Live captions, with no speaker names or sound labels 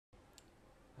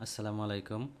আসসালামু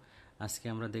আলাইকুম। আজকে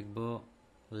আমরা দেখব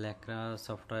লেকরা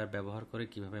সফটওয়্যার ব্যবহার করে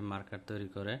কিভাবে মার্কার তৈরি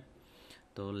করে।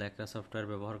 তো লেকরা সফটওয়্যার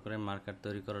ব্যবহার করে মার্কার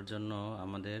তৈরি করার জন্য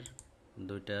আমাদের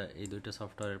দুইটা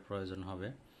সফটওয়্যারের প্রয়োজন হবে।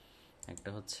 একটা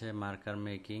হচ্ছে মার্কার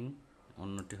মেকিং,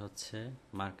 অন্যটি হচ্ছে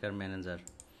মার্কার ম্যানেজার।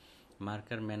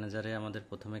 মার্কার ম্যানেজারে আমাদের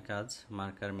প্রথমে কাজ,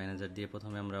 মার্কার ম্যানেজার দিয়ে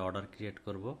প্রথমে আমরা অর্ডার ক্রিয়েট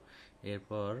করব,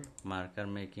 এরপর মার্কার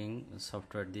মেকিং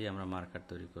সফটওয়্যার দিয়ে আমরা মার্কার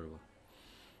তৈরি করব।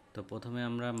 তো প্রথমে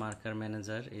আমরা মার্কার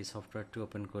ম্যানেজার এই সফটওয়্যারটি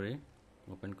ওপেন করি।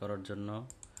 ওপেন করার জন্য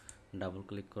ডাবল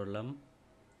ক্লিক করলাম।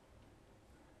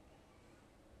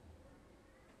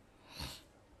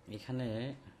 এখানে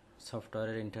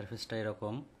সফটওয়্যারের ইন্টারফেসটা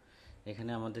এরকম।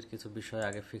 এখানে আমাদের কিছু বিষয়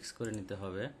আগে ফিক্স করে নিতে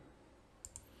হবে।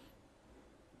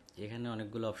 এখানে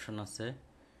অনেকগুলো অপশন আছে,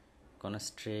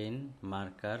 constrain,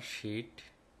 marker, sheet,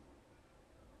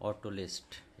 auto list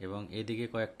এবং এদিকে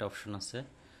কয়েকটা অপশন আছে।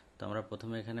 তো আমরা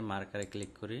প্রথমে এখানে মার্কারে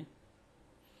ক্লিক করি।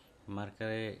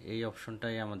 মার্কারে এই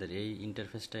অপশনটাই আমাদের, এই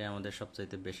ইন্টারফেসটাই আমাদের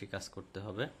সবচাইতে বেশি কাজ করতে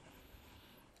হবে।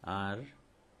 আর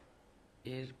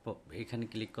এখানে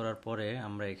ক্লিক করার পরে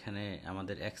আমরা এখানে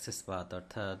আমাদের অ্যাক্সেস পাথ,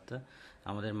 অর্থাৎ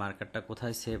আমাদের মার্কারটা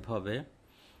কোথায় সেভ হবে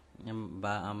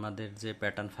বা আমাদের যে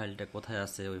প্যাটার্ন ফাইলটা কোথায়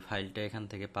আছে ওই ফাইলটা এখান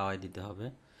থেকে পাওয়াই দিতে হবে।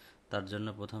 তার জন্য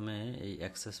প্রথমে এই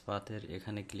অ্যাক্সেস পাথের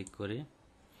এখানে ক্লিক করি।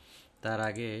 তার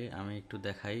আগে আমি একটু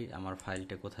দেখাই আমার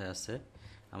ফাইলটা কোথায় আছে।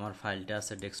 আমার ফাইলটা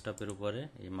আছে ডেস্কটপের উপরে,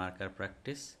 এই মার্কার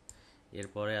প্র্যাকটিস।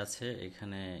 এরপরে আছে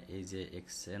এখানে এই যে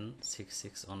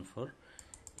XN6614,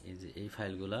 এই যে এই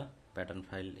ফাইলগুলা প্যাটার্ন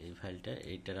ফাইল, এই ফাইলটা,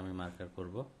 এইটার আমি মার্কার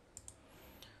করব।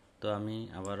 তো আমি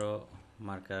আবারও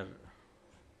মার্কার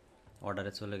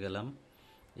অর্ডারে চলে গেলাম।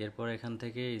 এরপর এখান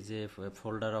থেকে এই যে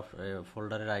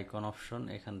ফোল্ডারের আইকন অপশন,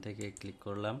 এখান থেকে ক্লিক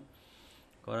করলাম।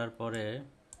 করার পরে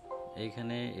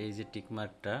এইখানে এই যে টিক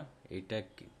মার্কটা, এইটা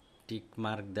টিক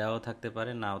মার্ক দেওয়াও থাকতে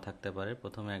পারে, নাও থাকতে পারে।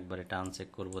 প্রথমে একবার এটা আনচেক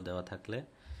করব দেওয়া থাকলে,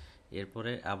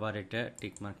 এরপরে আবার এটা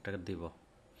টিক মার্কটা দিব।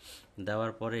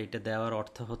 দেওয়ার পরে এটা দেওয়ার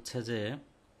অর্থ হচ্ছে যে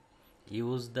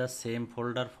use the same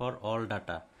folder for all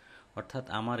data, অর্থাৎ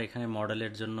আমার এখানে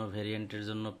মডেলের জন্য, ভেরিয়েন্টের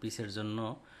জন্য, পিসের জন্য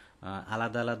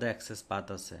আলাদা আলাদা অ্যাক্সেস পাথ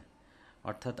আছে।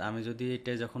 অর্থাৎ আমি যদি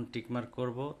এটা যখন টিকমার্ক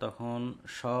করব তখন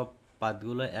সব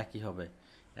পাথগুলো একই হবে,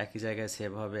 একই জায়গায়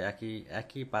সেভ হবে,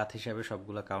 একই পাথ হিসাবে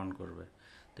সবগুলো কাউন্ট করবে।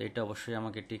 তো এটা অবশ্যই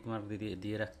আমাকে টিকমার্ক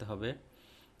দিয়ে রাখতে হবে।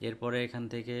 এরপরে এখান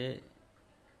থেকে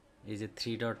এই যে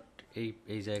 3 ডট,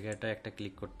 এই জায়গাটা একটা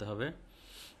ক্লিক করতে হবে।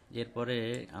 এরপরে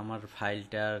আমার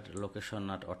ফাইলটার লোকেশন,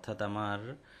 অর্থাৎ আমার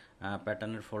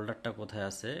প্যাটার্নের ফোল্ডারটা কোথায়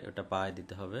আছে ওটা পাওয়াই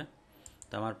দিতে হবে।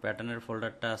 তো আমার প্যাটার্নের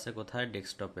ফোল্ডারটা আছে কোথায়?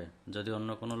 ডেস্কটপে। যদি অন্য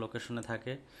কোনো লোকেশনে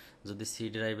থাকে, যদি সি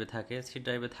ড্রাইভে থাকে, সি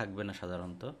ড্রাইভে থাকবে না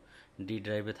সাধারণত, ডি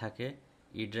ড্রাইভে থাকে,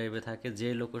 ই ড্রাইভে থাকে, যে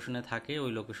লোকেশনে থাকে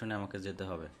ওই লোকেশনে আমাকে যেতে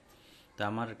হবে। তো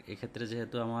আমার এক্ষেত্রে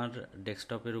যেহেতু আমার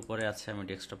ডেস্কটপের উপরে আছে, আমি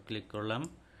ডেস্কটপ ক্লিক করলাম।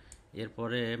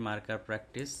 এরপরে মার্কার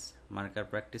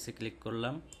প্র্যাকটিসে ক্লিক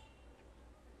করলাম।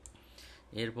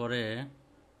 এরপরে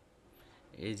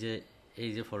এই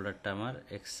যে ফোল্ডারটা আমার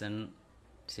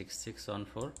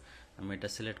XN6614, আমি এটা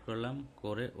সিলেক্ট করলাম,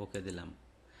 করে ওকে দিলাম।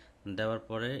 দেওয়ার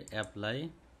পরে অ্যাপ্লাই,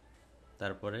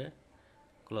 তারপরে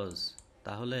ক্লোজ।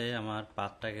 তাহলে আমার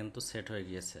পাথটা কিন্তু সেট হয়ে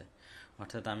গিয়েছে।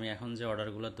 অর্থাৎ আমি এখন যে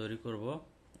অর্ডারগুলো তৈরি করব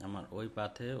আমার ওই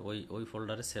পাথে, ওই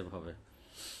ফোল্ডারে সেভ হবে।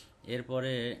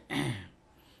 এরপরে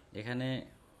এখানে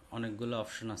অনেকগুলো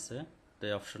অপশন আছে। তো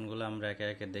এই অপশনগুলো আমরা একে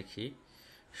একে দেখি।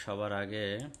 সবার আগে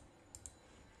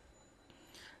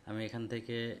আমি এখান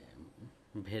থেকে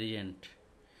ভেরিয়েন্ট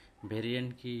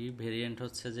কি? ভেরিয়েন্ট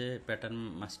হচ্ছে যে প্যাটার্ন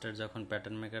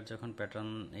মেকার যখন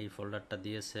প্যাটার্ন এই ফোল্ডারটা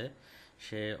দিয়েছে,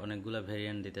 সে অনেকগুলো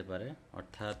ভেরিয়েন্ট দিতে পারে।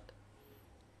 অর্থাৎ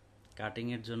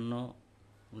কাটিংয়ের জন্য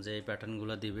যে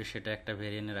প্যাটার্নগুলো দিবে সেটা একটা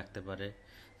ভেরিয়েন্টে রাখতে পারে,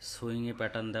 সুইংয়ে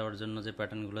প্যাটার্ন দেওয়ার জন্য যে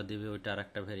প্যাটার্নগুলো দিবে ওইটা আর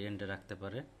একটা ভেরিয়েন্টে রাখতে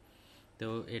পারে। তো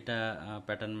এটা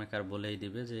প্যাটার্ন মেকার বলেই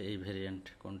দিবে যে এই ভেরিয়েন্ট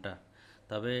কোনটা।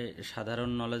 তবে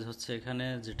সাধারণ নলেজ হচ্ছে এখানে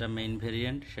যেটা মেইন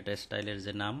ভেরিয়েন্ট সেটা স্টাইলের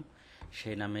যে নাম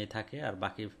সেই নামেই থাকে, আর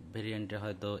বাকি ভেরিয়েন্টে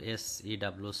হয়তো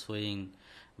SEW সুইং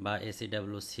বা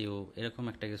SEW সিউ এরকম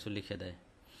একটা কিছু লিখে দেয়।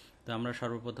 তো আমরা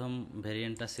সর্বপ্রথম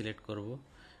ভেরিয়েন্টটা সিলেক্ট করব।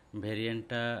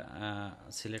 ভেরিয়েন্টটা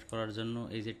সিলেক্ট করার জন্য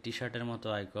এই যে টি শার্টের মতো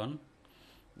আইকন,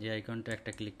 এই আইকনটা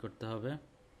একটা ক্লিক করতে হবে।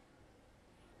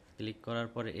 ক্লিক করার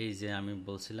পরে এই যে আমি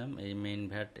বলছিলাম এই মেইন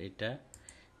ভ্যাট,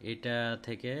 এইটা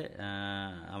থেকে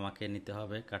আমাকে নিতে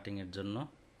হবে কাটিংয়ের জন্য।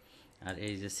 আর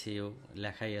এই যে সিইউ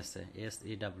লেখাই আছে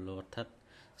SEW, অর্থাৎ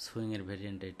সুইংয়ের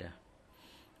ভেরিয়েন্ট এইটা।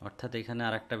 অর্থাৎ এখানে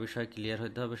আর একটা বিষয় ক্লিয়ার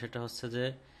হতে হবে, সেটা হচ্ছে যে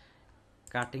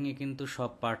কাটিংয়ে কিন্তু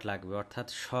সব পার্ট লাগবে, অর্থাৎ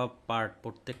সব পার্ট,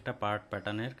 প্রত্যেকটা পার্ট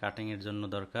প্যাটার্নের কাটিংয়ের জন্য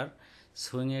দরকার।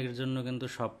 সুইংয়ের জন্য কিন্তু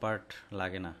সব পার্ট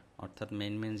লাগে না, অর্থাৎ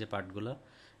মেইন যে পার্টগুলো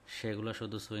সেগুলো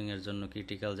শুধু সুইংয়ের জন্য,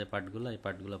 ক্রিটিক্যাল যে পার্টগুলো, এই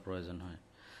পার্টগুলো প্রয়োজন হয়।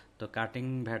 তো তো কাটিং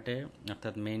ভ্যাটে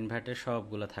অর্থাৎ মেইন ভ্যাটে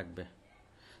সবগুলো থাকবে।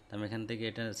 তো আমি এখান থেকে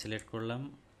এটা সিলেক্ট করলাম।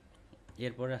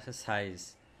 এরপরে আছে সাইজ।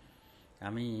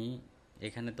 আমি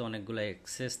এখানে তো অনেকগুলো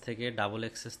এক্সেস থেকে ডাবল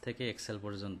এক্সেস থেকে এক্সেল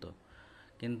পর্যন্ত,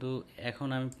 কিন্তু এখন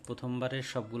আমি প্রথমবারে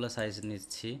সবগুলো সাইজ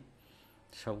নিচ্ছি।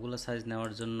 সবগুলো সাইজ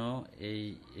নেওয়ার জন্য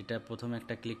এটা প্রথমে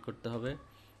একটা ক্লিক করতে হবে,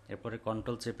 এরপরে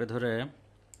কন্ট্রোল চেপে ধরে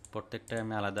প্রত্যেকটা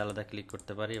আমি আলাদা আলাদা ক্লিক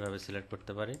করতে পারি, এভাবে সিলেক্ট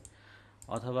করতে পারি।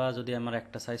 অথবা যদি আমার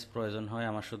একটা সাইজ প্রয়োজন হয়,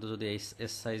 আমার শুধু যদি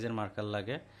এস সাইজের মার্কার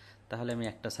লাগে, তাহলে আমি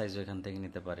একটা সাইজ এখান থেকে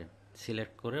নিতে পারি,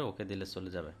 সিলেক্ট করে ওকে দিলে চলে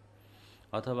যাবে।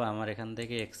 অথবা আমার এখান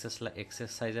থেকে এক্সেস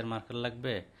সাইজের মার্কার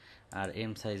লাগবে আর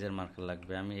এম সাইজের মার্কার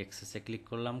লাগবে, আমি এক্সেসে ক্লিক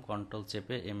করলাম, কন্ট্রোল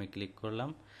চেপে এমে ক্লিক করলাম।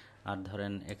 আর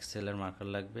ধরেন এক্সেলের মার্কার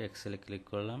লাগবে, এক্সেলে ক্লিক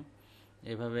করলাম।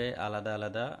 এভাবে আলাদা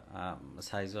আলাদা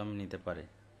সাইজও আমি নিতে পারি।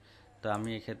 তো আমি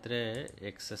এক্ষেত্রে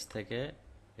এক্সেস থেকে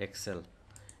এক্সেল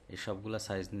এই সবগুলো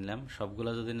সাইজ নিলাম। সবগুলো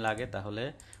যদি লাগে তাহলে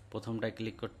প্রথমটায়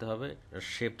ক্লিক করতে হবে,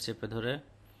 শেপ চেপে ধরে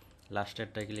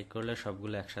লাস্টেরটায় ক্লিক করলে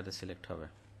সবগুলো একসাথে সিলেক্ট হবে।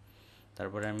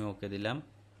 তারপরে আমি ওকে দিলাম।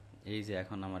 এই যে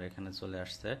এখন আমার এখানে চলে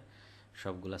আসছে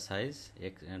সবগুলো সাইজ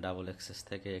ডাবল এক্সেস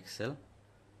থেকে এক্সেল।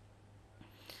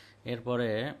 এরপরে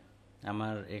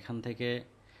আমার এখান থেকে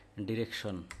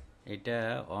ডিরেকশন, এটা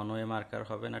অন ওয়ে মার্কার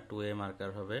হবে না টু ওয়ে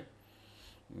মার্কার হবে,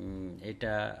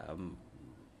 এটা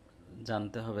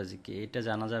জানতে হবে যে কি, এটা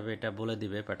জানা যাবে, এটা বলে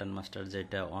দিবে প্যাটার্ন মাস্টার যে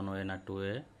এটা অন ওয়ে না টু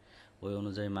ওয়ে, ওই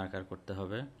অনুযায়ী মার্কার করতে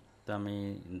হবে। তো আমি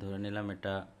ধরে নিলাম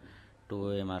এটা টু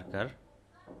ওয়ে মার্কার।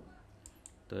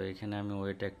 তো এখানে আমি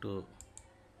ওয়েটা একটু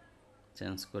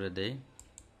চেঞ্জ করে দেই,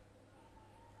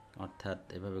 অর্থাৎ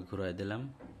এভাবে ঘুরাই দিলাম।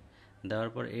 দেওয়ার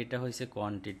পর এইটা হয়েছে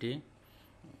কোয়ান্টিটি।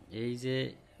 এই যে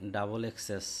ডাবল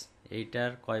এক্সেস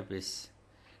এইটার কয়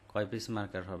পিস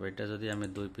মার্কার হবে, এটা যদি আমি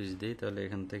 2 পিস দিই তাহলে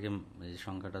এখান থেকে এই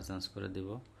সংখ্যাটা চেঞ্জ করে দিব।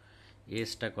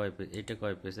 এসটা কয় পিস, এটা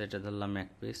কয় পিস, এটা ধরলাম 1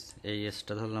 পিস, এই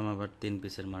এসটা ধরলাম আবার 3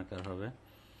 পিসের মার্কার হবে।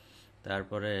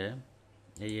 তারপরে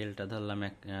এই এলটা ধরলাম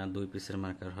 2 পিসের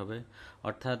মার্কার হবে।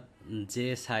 অর্থাৎ যে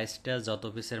সাইজটা যত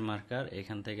পিসের মার্কার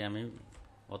এখান থেকে আমি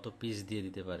অত পিস দিয়ে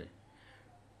দিতে পারি।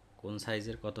 কোন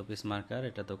সাইজের কত পিস মার্কার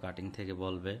এটা তো কাটিং থেকে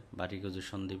বলবে, বাড়ি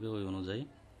পজিশন দিবে ওই অনুযায়ী।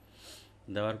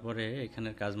 দেওয়ার পরে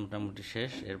এখানের কাজ মোটামুটি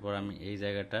শেষ। এরপর আমি এই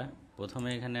জায়গাটা প্রথমে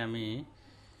এখানে আমি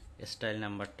স্টাইল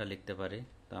নাম্বারটা লিখতে পারি।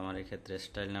 তো আমার এক্ষেত্রে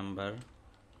স্টাইল নাম্বার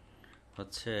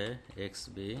হচ্ছে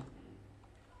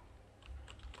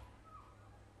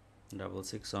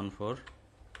XB6614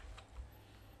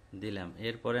 দিলাম।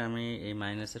 এরপরে আমি এই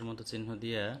মাইনাসের মতো চিহ্ন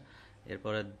দিয়া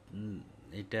এরপরে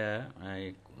এটা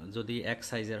যদি এক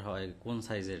সাইজের হয়, কোন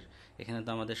সাইজের, এখানে তো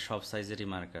আমাদের সব সাইজেরই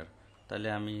মার্কার, তাহলে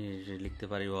আমি লিখতে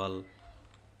পারি অল।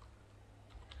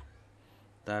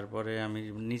 তারপরে আমি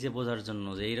নিজে বোঝার জন্য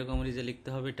যে এইরকমই যে লিখতে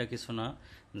হবে এটা কিছু না,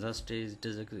 জাস্ট এইটা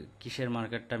যে কিসের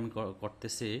মার্কারটা আমি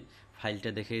করতেছি ফাইলটা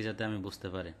দেখেই যাতে আমি বুঝতে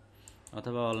পারি।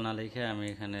 অথবা অল না লিখে আমি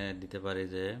এখানে দিতে পারি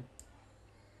যে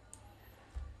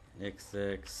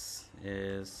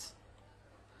XXS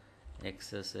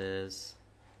XSS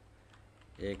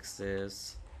XS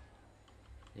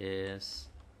S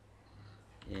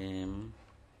M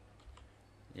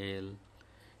L,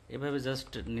 এভাবে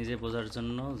জাস্ট নিজে বোঝার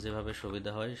জন্য যেভাবে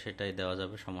সুবিধা হয় সেটাই দেওয়া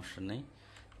যাবে, সমস্যা নেই।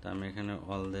 তো আমি এখানে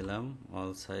অল দিলাম,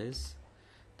 অল সাইজ।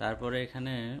 তারপরে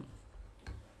এখানে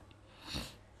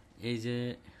এই যে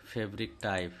ফেব্রিক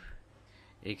টাইপ,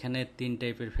 এখানে 3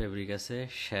 টাইপের ফেব্রিক আছে,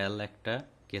 শ্যাল একটা,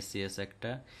 কেসিএস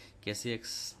একটা,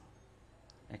 কেসিএক্স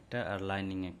একটা আর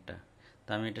লাইনিং একটা। তো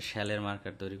আমি এটা শ্যালের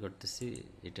মার্কার তৈরি করতেছি।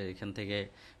 এটা এখান থেকে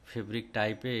ফেব্রিক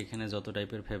টাইপে এখানে যত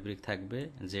টাইপের ফেব্রিক থাকবে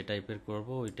যে টাইপের করব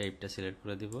ওই টাইপটা সিলেক্ট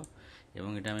করে দিব,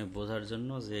 এবং এটা আমি বোঝার জন্য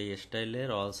যে এই স্টাইলের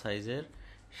অল সাইজের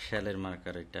শ্যালের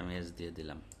মার্কার এটা আমি এস দিয়ে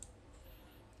দিলাম।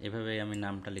 এভাবেই আমি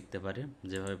নামটা লিখতে পারি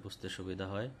যেভাবে বুঝতে সুবিধা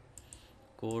হয়।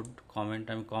 কোড কমেন্ট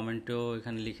আমি কমেন্টেও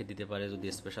এখানে লিখে দিতে পারি যদি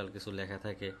স্পেশাল কিছু লেখা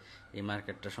থাকে এই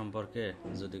মার্কেটটা সম্পর্কে,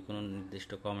 যদি কোনো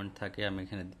নির্দিষ্ট কমেন্ট থাকে আমি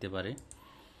এখানে দিতে পারি।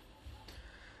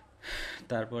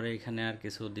 তারপরে এখানে আর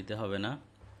কিছু দিতে হবে না।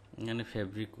 এখানে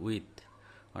ফেব্রিক উইথ,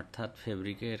 অর্থাৎ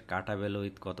ফেব্রিকের কাটাবেল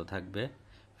উইথ কত থাকবে।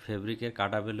 ফেব্রিকের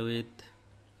কাটাবেল উইথ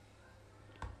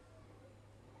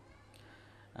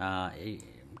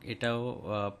এটাও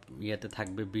ইয়েতে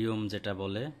থাকবে, বিওম যেটা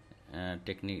বলে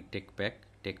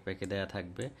টেক প্যাকে দেয়া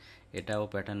থাকবে। এটাও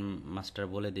প্যাটার্ন মাস্টার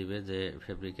বলে দিবে যে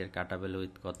ফেব্রিকের কাটাবেল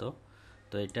উইথ কত।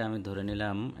 তো এটা আমি ধরে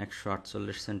নিলাম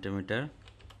 148 সেন্টিমিটার।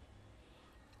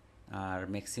 আর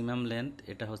ম্যাক্সিমাম লেন্থ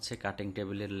এটা হচ্ছে কাটিং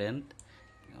টেবিলের লেন্থ,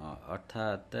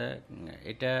 অর্থাৎ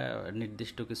এটা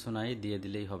নির্দিষ্ট কিছু নাই, দিয়ে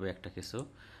দিলেই হবে একটা কিছু।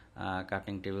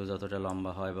 কাটিং টেবিল যতটা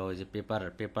লম্বা হয় বা ওই যে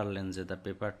পেপার লেন্থ যেটা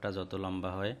পেপারটা যত লম্বা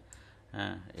হয়,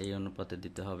 হ্যাঁ এই অনুপাতে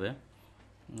দিতে হবে।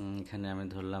 এখানে আমি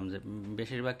ধরলাম যে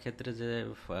বেশিরভাগ ক্ষেত্রে যে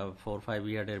 4-5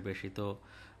 ইয়ার্ডের বেশি তো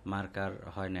মার্কার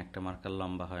হয় না, একটা মার্কার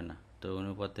লম্বা হয় না। তো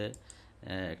অনুপাতে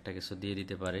একটা কিছু দিয়ে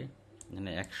দিতে পারি,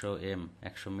 মানে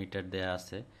 100 মিটার দেয়া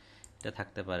আছে, এটা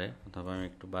থাকতে পারে, অথবা আমি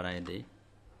একটু বাড়াই দিই,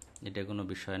 এটা কোনো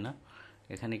বিষয় না।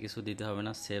 এখানে কিছু দিতে হবে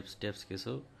না, সেভ স্টেপস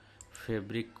কিছু,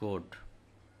 ফেব্রিক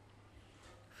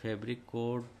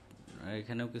কোড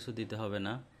এখানেও কিছু দিতে হবে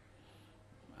না।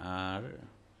 আর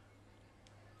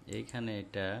এখানে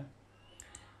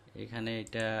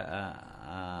এটা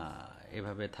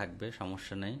এভাবে থাকবে,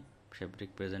 সমস্যা নেই, ফেব্রিক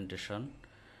প্রেজেন্টেশন।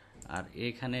 আর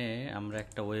এখানে আমরা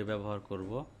একটা ওয়ে ব্যবহার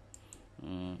করব,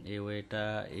 এই ওয়েটা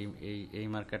এই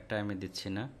মার্কারটা আমি দিচ্ছি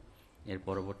না, এর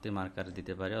পরবর্তী মার্কার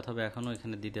দিতে পারে, অথবা এখনও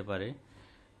এখানে দিতে পারে।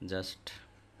 জাস্ট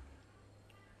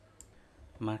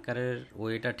মার্কারের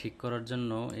ওয়েটা ঠিক করার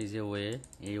জন্য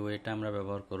এই ওয়েটা আমরা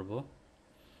ব্যবহার করব,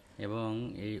 এবং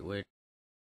এই ওয়ে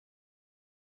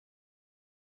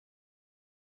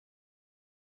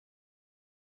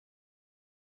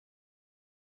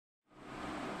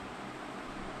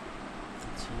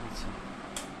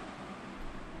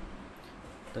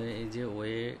তো এই যে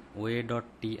ওয়ে ডট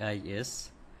টিআইএস,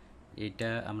 এইটা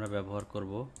আমরা ব্যবহার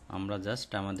করব। আমরা জাস্ট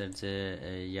আমাদের যে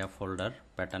ফোল্ডার,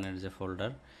 প্যাটার্নের যে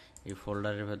ফোল্ডার, এই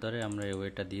ফোল্ডারের ভেতরে আমরা এই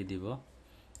ওয়েটা দিয়ে দিব।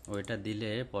 ওয়েটা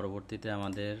দিলে পরবর্তীতে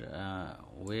আমাদের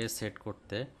ওয়ে সেট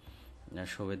করতে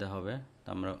সুবিধা হবে। তো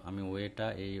আমি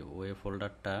এই ওয়ে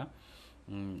ফোল্ডারটা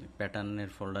প্যাটার্নের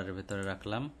ফোল্ডারের ভেতরে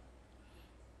রাখলাম।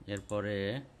 এরপরে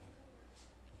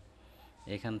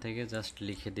এখান থেকে জাস্ট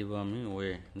লিখে দিব আমি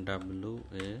ওয়ে,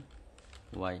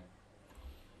 WAY।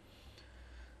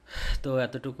 তো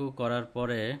এতটুকু করার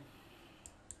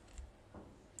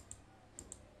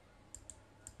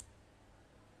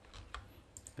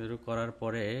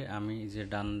পরে আমি যে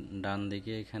ডান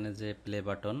দিকে এখানে যে প্লে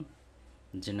বাটন,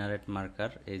 জেনারেট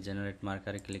মার্কার, এই জেনারেট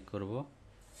মার্কারে ক্লিক করব,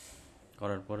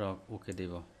 করার পরে ওকে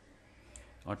দিব।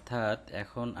 অর্থাৎ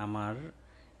এখন আমার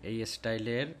এই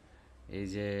স্টাইলের এই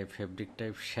যে ফেব্রিক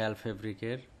টাইপ শ্যাল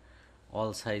ফেব্রিকের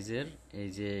অল সাইজের এই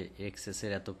যে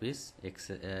এক্সএসের এত পিস,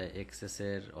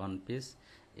 এক্সএসের 1 পিস,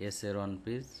 এস এর 1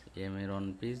 পিস, এম এর 1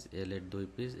 পিস, এল এর 2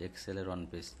 পিস, এক্সএল এর 1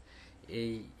 পিস,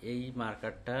 এই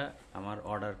মার্কারটা আমার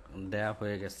অর্ডার দেয়া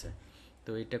হয়ে গেছে।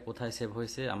 তো এটা কোথায় সেভ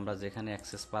হয়েছে? আমরা যেখানে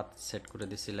অ্যাক্সেস পাথ সেট করে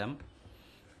দিছিলাম,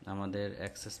 আমাদের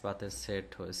অ্যাক্সেস পাথের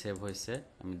সেভ হয়েছে,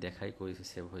 আমি দেখাই করেছি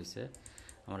সেভ হয়েছে।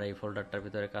 আমরা এই ফোল্ডারটার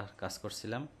ভিতরে কাজ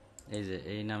করছিলাম, এই যে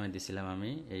এই নামে দিছিলাম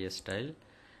আমি, এই স্টাইল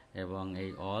এবং এই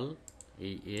অল,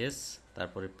 এই এস,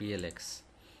 তারপরে পিএলএক্স,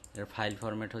 এর ফাইল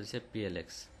ফরম্যাট হচ্ছে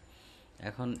পিএলএক্স।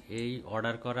 এখন এই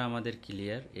অর্ডার করা আমাদের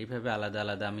ক্লিয়ার। এইভাবে আলাদা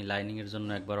আলাদা আমি লাইনিংয়ের জন্য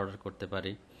একবার অর্ডার করতে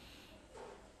পারি।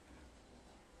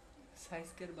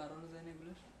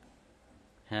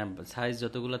 হ্যাঁ, সাইজ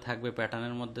যতগুলো থাকবে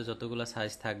প্যাটার্নের মধ্যে, যতগুলো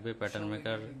সাইজ থাকবে প্যাটার্ন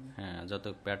মেকার, হ্যাঁ, যত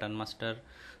প্যাটার্ন মাস্টার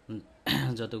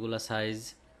যতগুলো সাইজ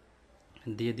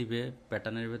দিয়ে দিবে,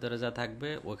 প্যাটার্নের ভিতরে যা থাকবে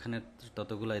ওখানে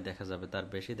ততগুলাই দেখা যাবে, তার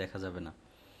বেশি দেখা যাবে না।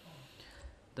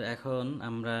 তো এখন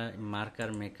আমরা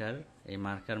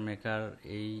মার্কার মেকার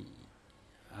এই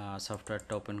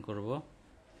সফটওয়্যারটা ওপেন করব।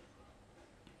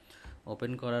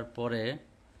 ওপেন করার পরে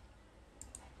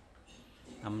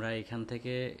আমরা এখান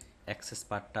থেকে অ্যাক্সেস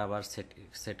পার্টটা আবার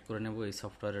সেট করে নেব এই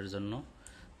সফটওয়্যারের জন্য।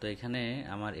 তো এখানে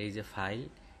আমার এই যে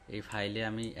এই ফাইলে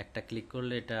আমি একটা ক্লিক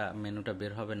করলে এটা মেনুটা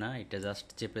বের হবে না, এটা জাস্ট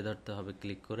চেপে ধরতে হবে,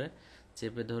 ক্লিক করে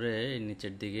চেপে ধরে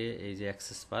নিচের দিকে এই যে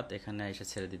অ্যাক্সেস পাথ, এখানে এসে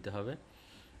ছেড়ে দিতে হবে।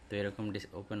 তো এরকম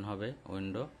ওপেন হবে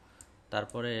উইন্ডো।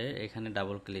 তারপরে এখানে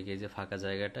ডাবল ক্লিক, এই যে ফাঁকা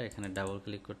জায়গাটা, এখানে ডাবল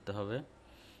ক্লিক করতে হবে।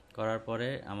 করার পরে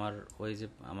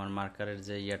আমার মার্কারের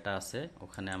যে ইয়েটা আছে,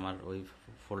 ওখানে আমার ওই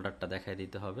ফোল্ডারটা দেখাই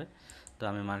দিতে হবে। তো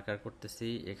আমি মার্কার করতেছি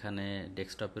এখানে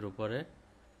ডেস্কটপের উপরে,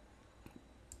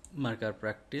 মার্কার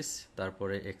প্র্যাকটিস,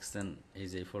 তারপরে এক্সেন, এই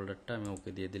যে ফোল্ডারটা আমি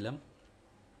ওকে দিয়ে দিলাম।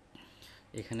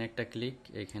 এখানে একটা ক্লিক,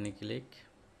 এখানে ক্লিক,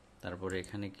 তারপরে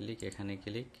এখানে ক্লিক, এখানে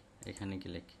ক্লিক, এখানে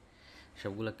ক্লিক,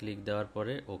 সবগুলো ক্লিক দেওয়ার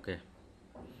পরে ওকে।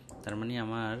 তার মানে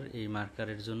আমার এই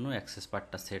মার্কারের জন্য অ্যাক্সেস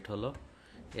পার্টটা সেট হলো।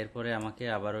 এরপরে আমাকে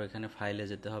আবারও এখানে ফাইলে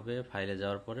যেতে হবে, ফাইলে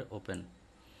যাওয়ার পরে ওপেন।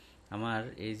 আমার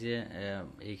এই যে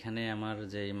এইখানে আমার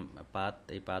যে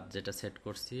এই পাথ যেটা সেট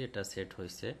করছি, এটা সেট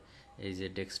হয়েছে, এই যে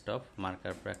ডেস্কটপ,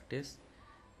 মার্কার প্র্যাকটিস,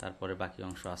 তারপরে বাকি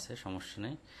অংশ আছে, সমস্যা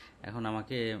নেই। এখন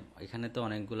আমাকে এখানে তো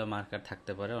অনেকগুলো মার্কার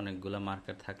থাকতে পারে, অনেকগুলো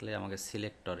মার্কার থাকলে আমাকে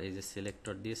এই যে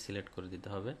সিলেক্টর দিয়ে সিলেক্ট করে দিতে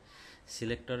হবে।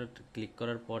 সিলেক্টর ক্লিক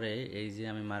করার পরে এই যে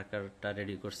আমি মার্কারটা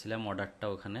রেডি করছিলাম, অর্ডারটা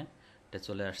ওখানে এটা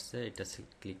চলে আসছে, এটা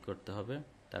ক্লিক করতে হবে,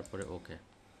 তারপরে ওকে।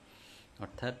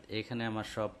 অর্থাৎ এখানে আমার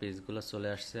সব পেজগুলো চলে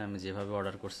আসছে, আমি যেভাবে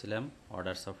অর্ডার করছিলাম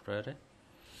অর্ডার সফটওয়্যারে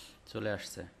চলে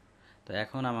আসছে। তো তো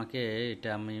এখন আমাকে এটা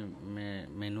আমি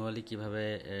ম্যানুয়ালি কিভাবে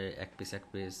এক পিস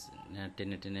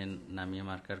টেনে টেনে নামিয়ে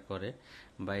মার্কার করে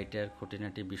বা এটার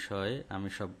খুঁটিনাটি বিষয় আমি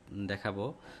সব দেখাবো।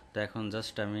 তো এখন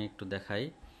জাস্ট আমি একটু দেখাই।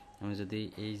 আমি যদি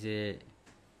এই যে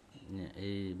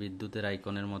এই বিদ্যুতের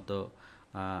আইকনের মতো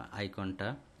আইকনটা,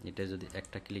 এটা যদি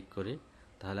একটা ক্লিক করি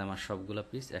তাহলে আমার সবগুলো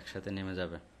পিস একসাথে নেমে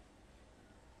যাবে।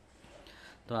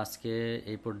 তো আজকে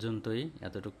এই পর্যন্তই,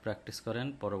 এতটুকু প্র্যাকটিস করেন,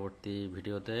 পরবর্তী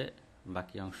ভিডিওতে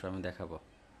বাকি অংশ আমি দেখাবো।